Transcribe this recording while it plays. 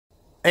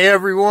Hey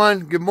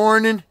everyone, good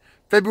morning.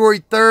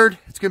 February 3rd,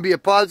 it's going to be a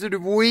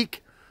positive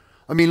week.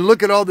 I mean,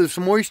 look at all this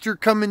moisture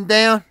coming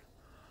down.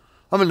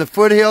 I'm in the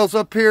foothills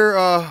up here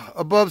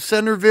above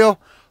Centerville.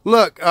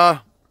 Look,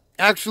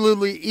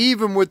 absolutely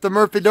even with the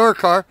Murphy Door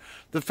car.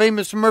 The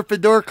famous Murphy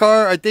Door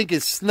car, I think,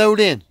 is snowed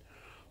in.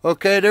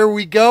 Okay, there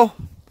we go.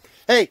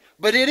 Hey,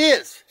 but it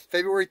is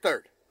February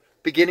 3rd,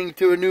 beginning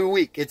to a new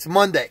week. It's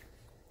Monday.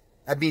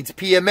 That means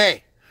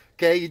PMA.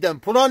 Okay, you done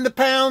put on the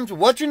pounds,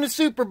 watching the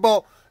Super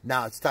Bowl.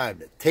 Now it's time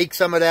to take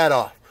some of that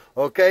off.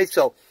 Okay,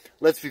 so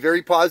let's be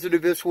very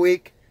positive this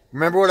week.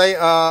 Remember what I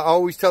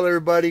always tell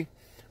everybody?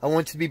 I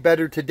want you to be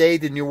better today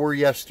than you were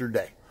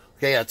yesterday.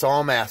 Okay, that's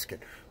all I'm asking.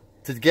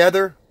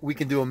 Together, we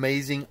can do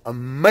amazing,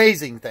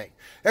 amazing things.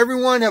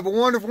 Everyone, have a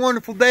wonderful,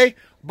 wonderful day.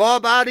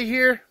 Bob out of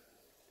here.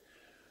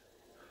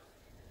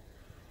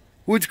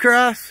 Woods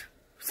Cross,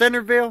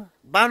 Centerville,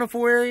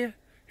 Bountiful area.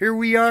 Here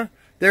we are.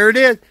 There it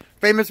is.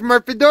 Famous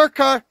Murphy Door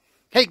car.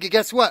 Hey,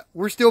 guess what?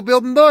 We're still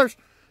building doors.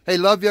 Hey,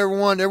 love you,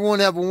 everyone. Everyone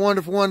have a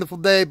wonderful, wonderful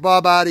day.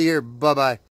 Bob out of here. Bye-bye.